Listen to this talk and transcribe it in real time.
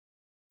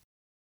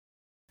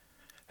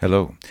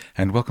Hello,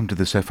 and welcome to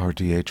this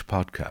FRDH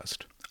podcast.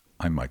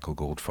 I'm Michael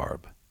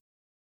Goldfarb.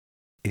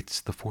 It's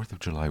the 4th of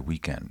July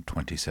weekend,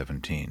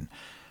 2017.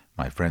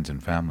 My friends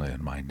and family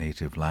in my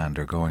native land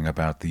are going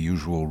about the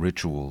usual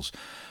rituals,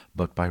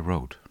 but by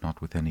rote,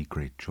 not with any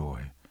great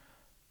joy.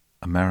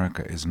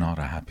 America is not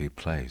a happy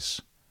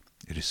place.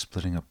 It is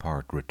splitting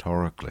apart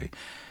rhetorically,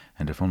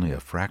 and if only a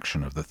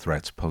fraction of the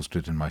threats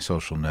posted in my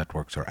social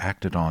networks are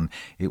acted on,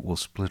 it will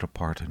split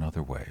apart in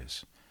other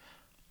ways.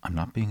 I'm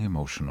not being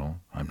emotional.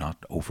 I'm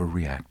not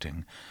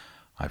overreacting.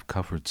 I've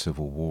covered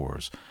civil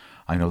wars.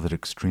 I know that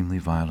extremely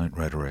violent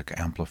rhetoric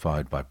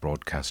amplified by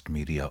broadcast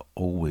media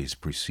always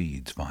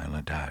precedes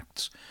violent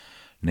acts.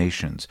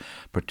 Nations,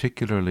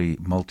 particularly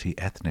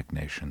multi-ethnic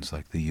nations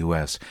like the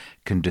U.S.,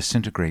 can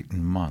disintegrate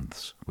in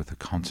months with a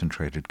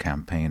concentrated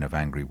campaign of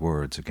angry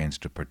words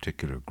against a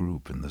particular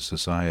group in the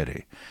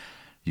society.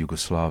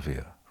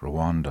 Yugoslavia,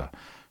 Rwanda,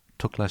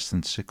 took less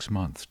than 6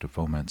 months to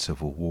foment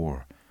civil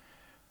war.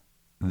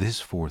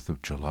 This 4th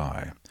of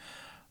July,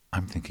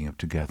 I'm thinking of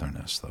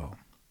togetherness, though.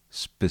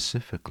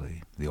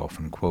 Specifically, the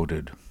often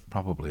quoted,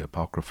 probably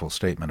apocryphal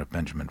statement of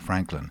Benjamin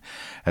Franklin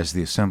as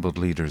the assembled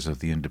leaders of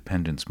the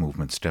independence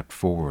movement stepped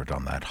forward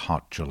on that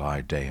hot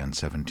July day in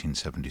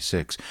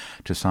 1776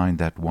 to sign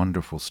that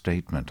wonderful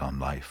statement on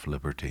life,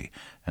 liberty,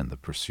 and the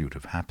pursuit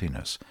of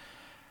happiness.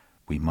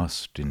 We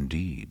must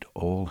indeed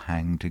all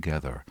hang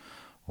together,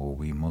 or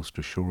we most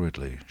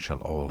assuredly shall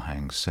all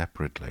hang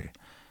separately.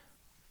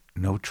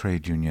 No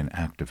trade union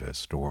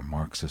activist or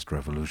Marxist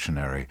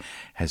revolutionary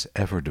has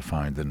ever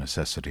defined the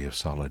necessity of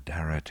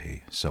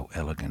solidarity so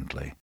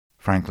elegantly.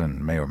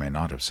 Franklin may or may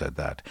not have said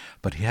that,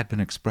 but he had been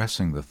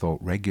expressing the thought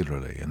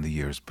regularly in the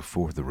years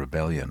before the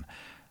rebellion.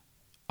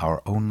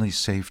 Our only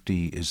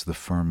safety is the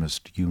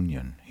firmest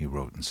union, he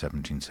wrote in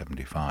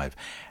 1775,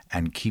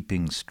 and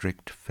keeping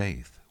strict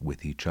faith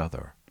with each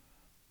other.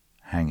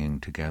 Hanging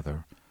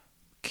together,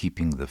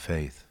 keeping the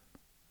faith,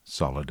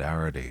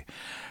 solidarity.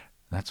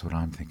 That's what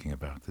I'm thinking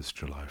about this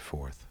July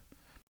 4th.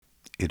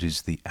 It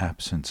is the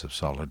absence of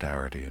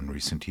solidarity in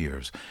recent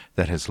years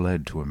that has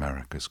led to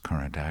America's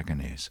current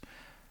agonies.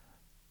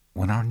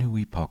 When our new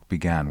epoch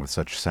began with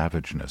such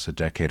savageness a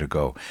decade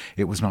ago,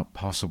 it was not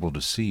possible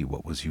to see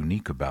what was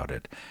unique about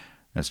it.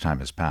 As time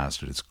has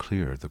passed, it is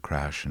clear the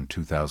crash in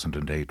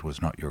 2008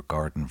 was not your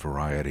garden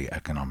variety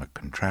economic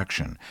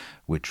contraction,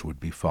 which would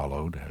be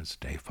followed, as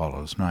day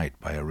follows night,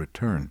 by a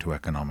return to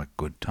economic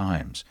good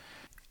times.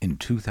 In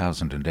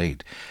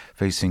 2008,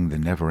 facing the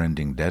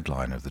never-ending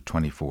deadline of the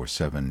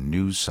 24/7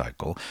 news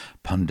cycle,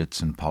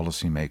 pundits and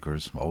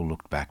policymakers all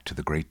looked back to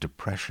the Great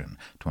Depression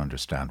to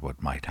understand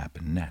what might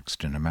happen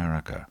next in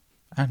America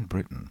and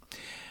Britain.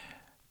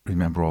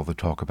 Remember all the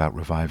talk about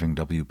reviving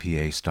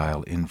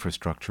WPA-style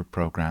infrastructure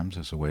programs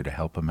as a way to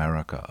help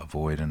America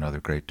avoid another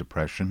Great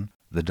Depression?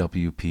 The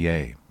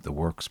WPA, the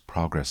Works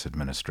Progress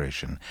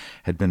Administration,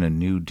 had been a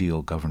New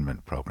Deal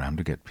government program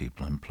to get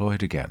people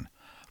employed again.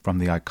 From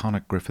the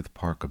iconic Griffith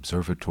Park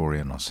Observatory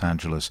in Los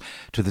Angeles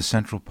to the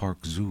Central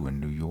Park Zoo in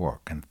New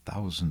York and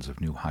thousands of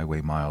new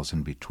highway miles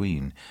in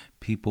between,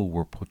 people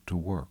were put to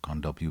work on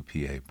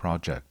WPA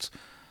projects.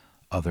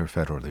 Other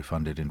federally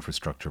funded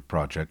infrastructure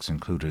projects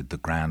included the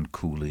Grand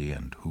Coulee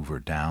and Hoover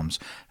Dams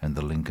and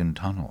the Lincoln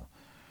Tunnel.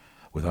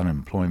 With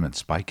unemployment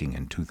spiking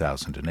in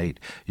 2008,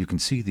 you can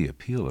see the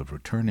appeal of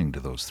returning to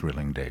those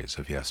thrilling days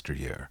of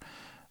yesteryear.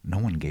 No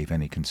one gave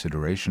any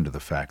consideration to the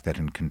fact that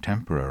in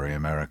contemporary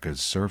America's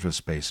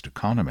service-based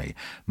economy,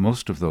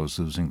 most of those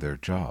losing their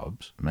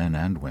jobs, men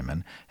and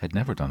women, had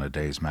never done a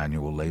day's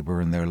manual labor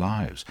in their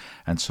lives,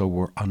 and so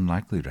were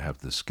unlikely to have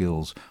the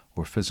skills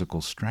or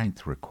physical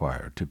strength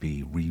required to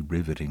be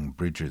re-riveting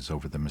bridges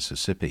over the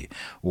Mississippi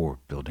or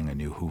building a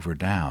new Hoover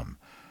Dam.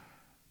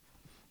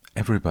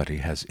 Everybody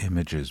has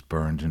images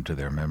burned into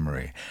their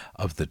memory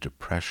of the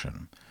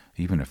Depression,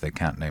 even if they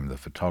can't name the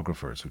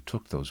photographers who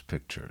took those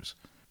pictures.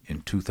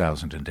 In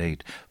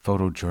 2008,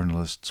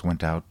 photojournalists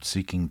went out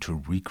seeking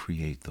to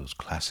recreate those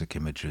classic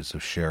images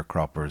of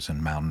sharecroppers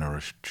and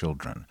malnourished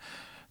children.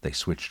 They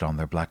switched on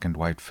their black and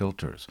white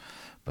filters,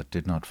 but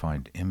did not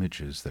find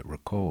images that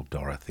recalled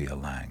Dorothea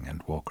Lange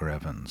and Walker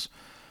Evans.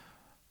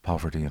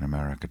 Poverty in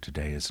America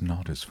today is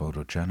not as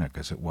photogenic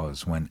as it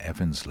was when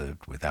Evans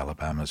lived with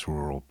Alabama's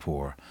rural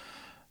poor.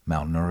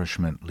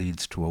 Malnourishment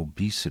leads to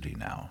obesity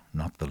now,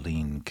 not the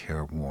lean,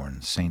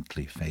 careworn,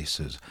 saintly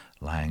faces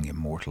Lange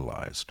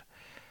immortalized.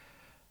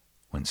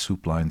 When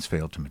soup lines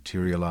failed to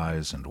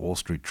materialize and Wall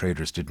Street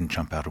traders didn't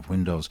jump out of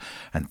windows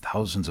and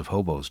thousands of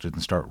hobos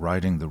didn't start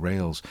riding the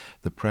rails,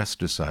 the press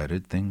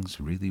decided things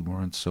really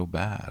weren't so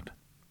bad.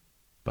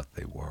 But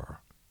they were.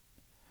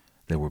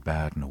 They were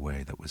bad in a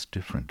way that was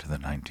different to the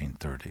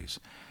 1930s.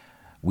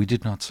 We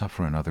did not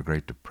suffer another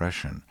Great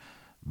Depression,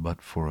 but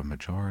for a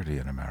majority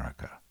in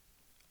America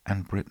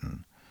and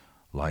Britain,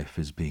 life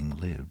is being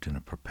lived in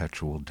a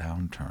perpetual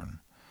downturn.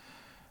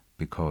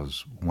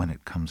 Because when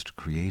it comes to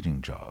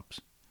creating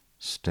jobs,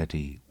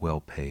 steady,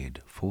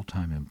 well-paid,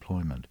 full-time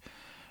employment,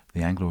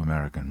 the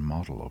Anglo-American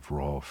model of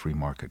raw free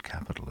market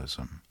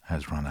capitalism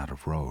has run out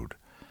of road.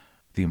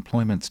 The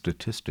employment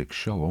statistics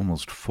show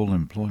almost full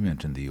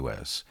employment in the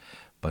U.S.,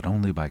 But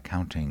only by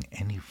counting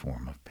any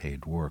form of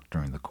paid work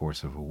during the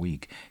course of a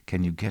week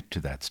can you get to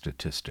that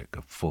statistic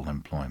of full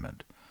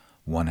employment.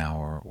 1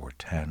 hour or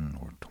 10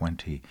 or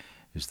 20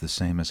 is the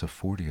same as a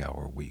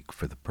 40-hour week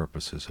for the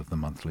purposes of the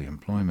monthly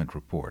employment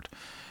report.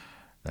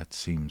 That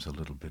seems a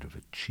little bit of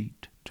a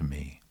cheat to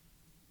me.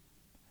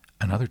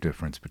 Another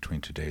difference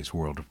between today's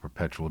world of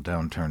perpetual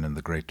downturn and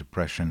the Great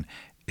Depression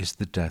is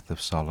the death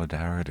of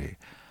solidarity.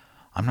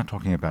 I'm not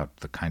talking about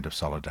the kind of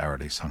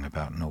solidarity sung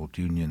about in old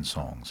Union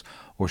songs,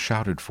 or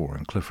shouted for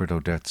in Clifford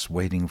Odets'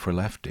 Waiting for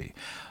Lefty,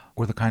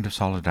 or the kind of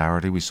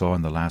solidarity we saw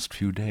in the last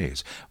few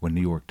days when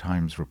New York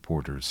Times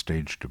reporters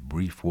staged a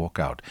brief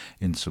walkout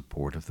in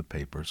support of the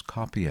paper's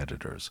copy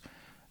editors.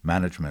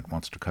 Management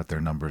wants to cut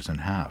their numbers in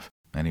half.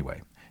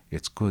 Anyway,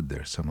 it's good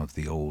there's some of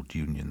the old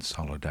Union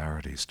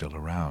solidarity still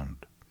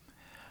around.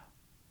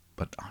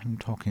 But I'm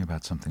talking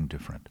about something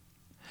different.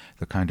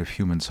 The kind of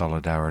human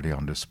solidarity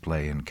on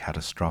display in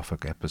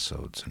catastrophic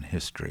episodes in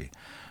history,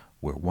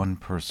 where one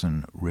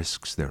person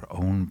risks their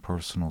own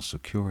personal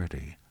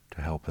security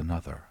to help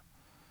another.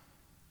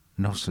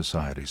 No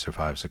society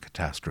survives a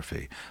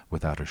catastrophe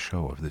without a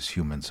show of this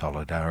human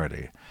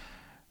solidarity,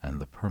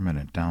 and the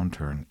permanent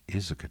downturn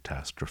is a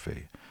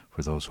catastrophe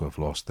for those who have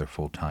lost their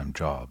full-time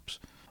jobs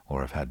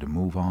or have had to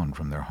move on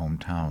from their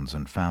hometowns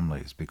and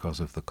families because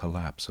of the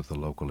collapse of the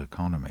local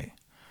economy.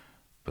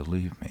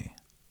 Believe me,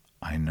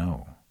 I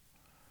know.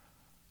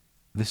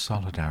 This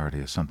solidarity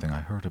is something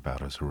I heard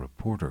about as a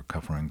reporter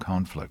covering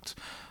conflicts,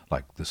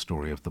 like the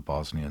story of the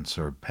Bosnian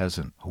Serb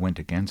peasant who went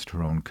against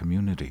her own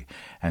community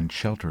and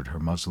sheltered her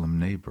Muslim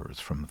neighbors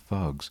from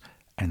thugs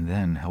and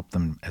then helped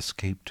them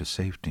escape to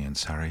safety in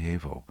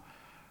Sarajevo.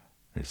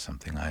 It is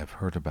something I have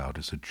heard about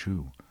as a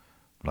Jew,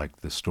 like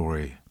the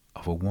story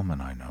of a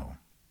woman I know.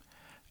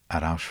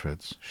 At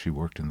Auschwitz, she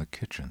worked in the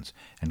kitchens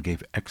and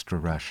gave extra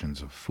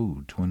rations of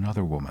food to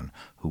another woman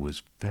who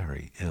was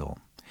very ill.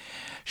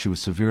 She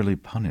was severely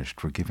punished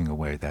for giving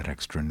away that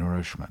extra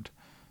nourishment.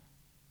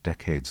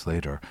 Decades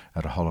later,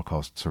 at a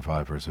Holocaust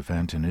survivors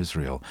event in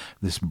Israel,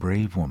 this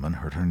brave woman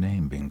heard her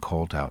name being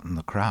called out in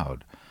the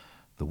crowd.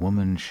 The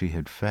woman she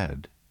had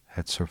fed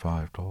had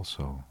survived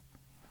also.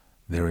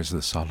 There is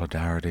the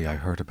solidarity I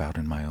heard about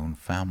in my own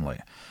family.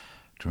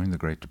 During the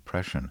Great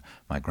Depression,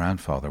 my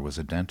grandfather was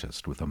a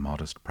dentist with a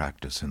modest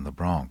practice in the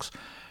Bronx.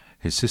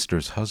 His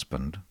sister's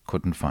husband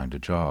couldn't find a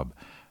job.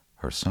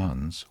 Her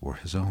sons were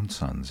his own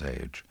son's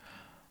age.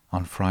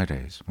 On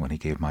Fridays, when he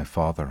gave my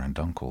father and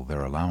uncle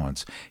their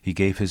allowance, he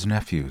gave his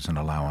nephews an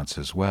allowance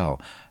as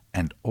well,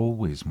 and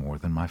always more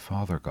than my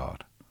father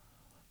got.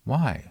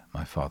 "Why?"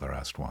 my father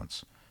asked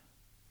once.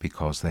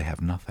 "Because they have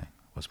nothing,"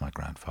 was my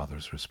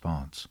grandfather's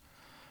response.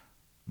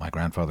 My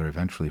grandfather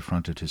eventually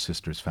fronted his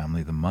sister's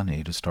family the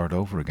money to start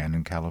over again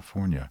in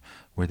California,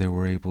 where they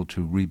were able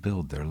to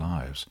rebuild their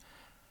lives.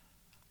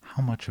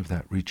 How much of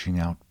that reaching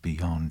out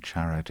beyond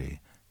charity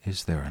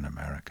is there in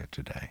America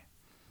today?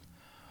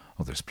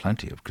 Well, there's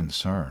plenty of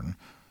concern.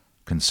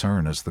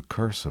 Concern is the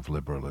curse of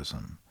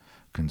liberalism.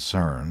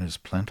 Concern is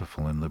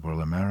plentiful in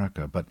liberal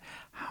America, but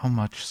how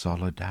much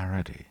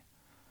solidarity?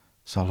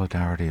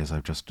 Solidarity as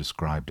I've just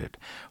described it,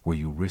 where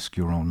you risk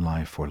your own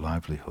life or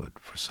livelihood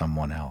for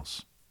someone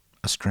else,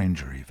 a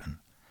stranger even.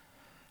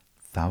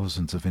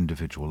 Thousands of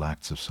individual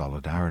acts of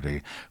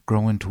solidarity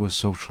grow into a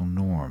social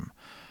norm.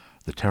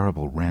 The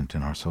terrible rent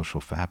in our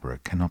social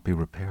fabric cannot be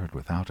repaired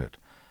without it.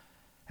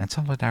 And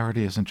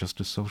solidarity isn't just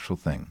a social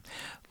thing.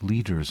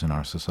 Leaders in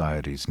our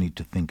societies need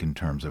to think in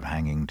terms of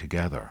hanging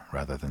together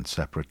rather than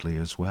separately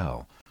as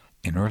well.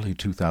 In early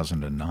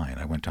 2009,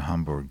 I went to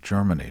Hamburg,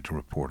 Germany to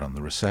report on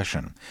the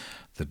recession.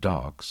 The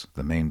docks,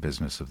 the main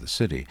business of the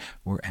city,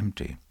 were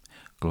empty.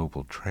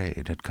 Global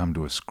trade had come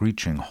to a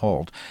screeching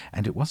halt,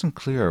 and it wasn't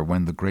clear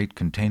when the great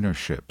container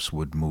ships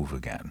would move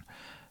again.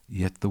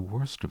 Yet the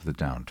worst of the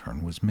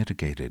downturn was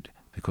mitigated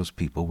because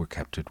people were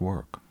kept at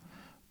work.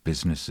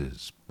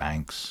 Businesses,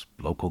 banks,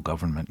 local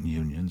government and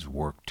unions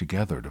worked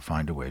together to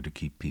find a way to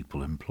keep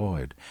people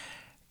employed,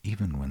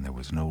 even when there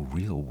was no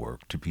real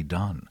work to be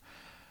done.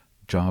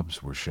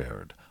 Jobs were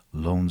shared,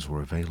 loans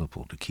were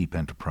available to keep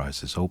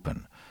enterprises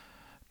open.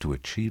 To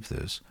achieve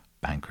this,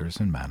 bankers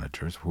and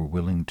managers were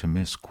willing to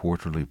miss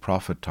quarterly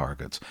profit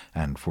targets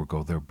and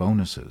forego their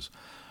bonuses.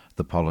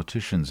 The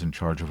politicians in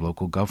charge of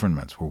local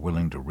governments were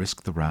willing to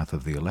risk the wrath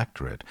of the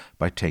electorate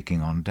by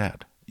taking on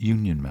debt.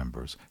 Union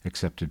members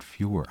accepted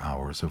fewer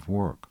hours of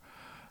work.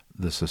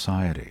 The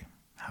society,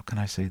 how can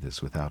I say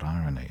this without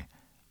irony,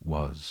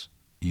 was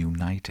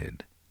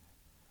united.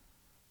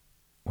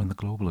 When the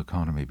global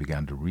economy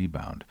began to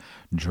rebound,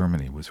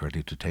 Germany was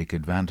ready to take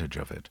advantage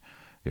of it.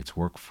 Its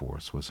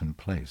workforce was in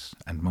place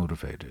and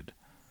motivated.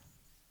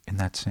 In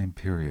that same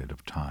period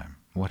of time,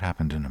 what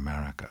happened in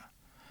America?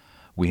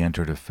 We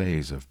entered a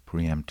phase of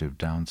preemptive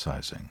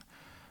downsizing.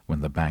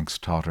 When the banks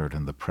tottered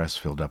and the press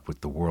filled up with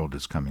 "the world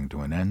is coming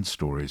to an end"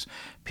 stories,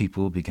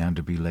 people began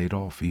to be laid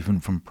off even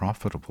from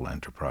profitable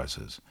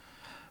enterprises.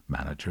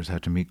 Managers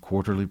had to meet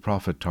quarterly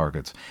profit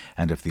targets,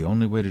 and if the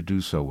only way to do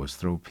so was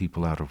throw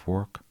people out of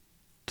work,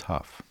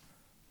 tough.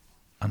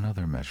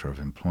 Another measure of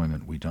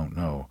employment we don't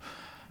know.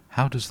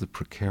 How does the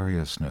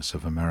precariousness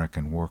of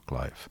American work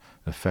life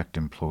affect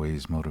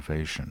employees'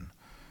 motivation?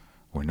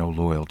 Where no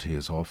loyalty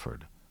is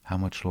offered, how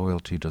much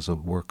loyalty does a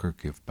worker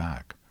give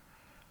back?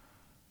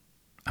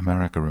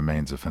 America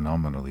remains a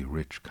phenomenally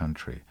rich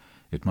country.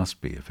 It must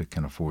be if it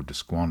can afford to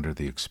squander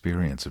the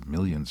experience of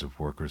millions of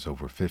workers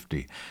over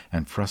 50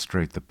 and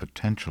frustrate the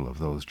potential of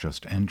those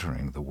just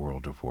entering the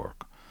world of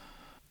work.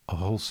 A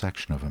whole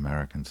section of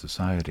American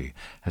society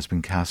has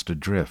been cast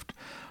adrift,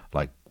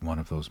 like one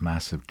of those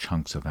massive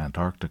chunks of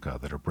Antarctica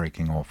that are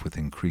breaking off with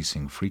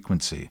increasing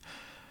frequency.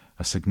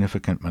 A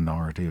significant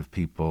minority of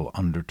people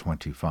under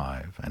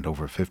 25 and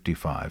over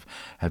 55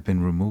 have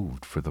been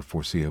removed for the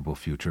foreseeable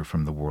future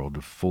from the world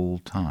of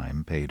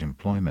full-time paid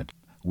employment,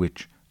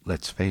 which,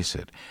 let's face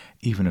it,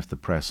 even if the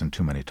press and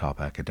too many top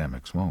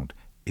academics won't,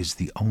 is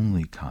the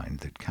only kind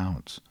that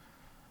counts.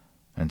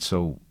 And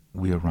so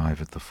we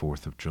arrive at the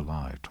 4th of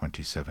July,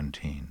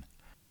 2017.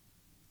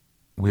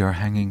 We are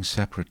hanging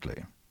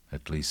separately,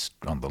 at least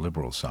on the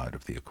liberal side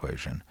of the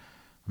equation.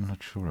 I'm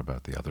not sure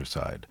about the other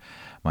side.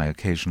 My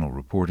occasional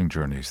reporting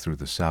journeys through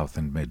the South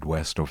and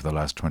Midwest over the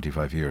last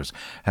 25 years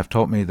have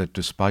taught me that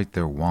despite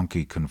their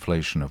wonky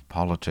conflation of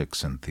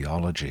politics and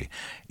theology,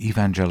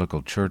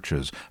 evangelical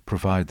churches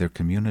provide their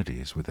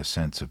communities with a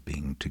sense of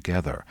being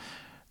together.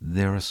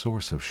 They're a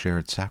source of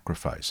shared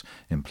sacrifice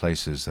in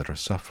places that are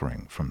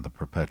suffering from the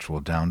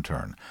perpetual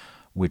downturn,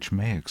 which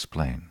may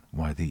explain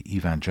why the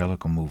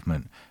evangelical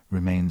movement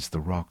remains the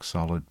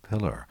rock-solid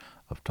pillar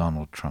of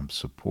Donald Trump's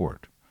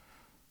support.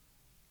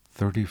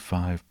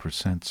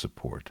 35%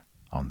 support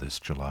on this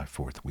July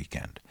 4th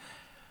weekend,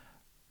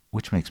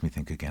 which makes me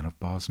think again of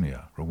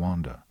Bosnia,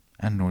 Rwanda,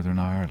 and Northern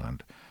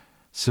Ireland.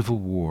 Civil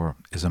war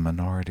is a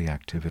minority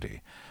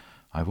activity.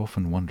 I've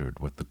often wondered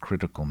what the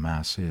critical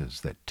mass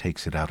is that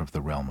takes it out of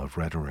the realm of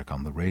rhetoric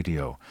on the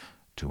radio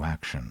to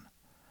action.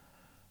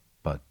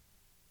 But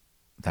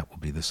that will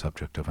be the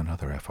subject of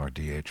another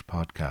FRDH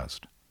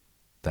podcast.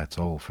 That's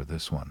all for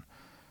this one.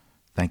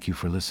 Thank you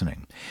for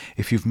listening.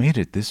 If you've made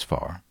it this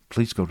far,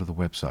 please go to the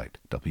website,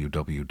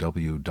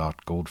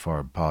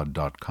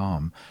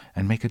 www.goldfarbpod.com,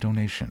 and make a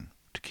donation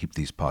to keep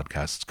these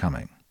podcasts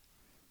coming.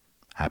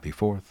 Happy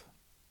 4th.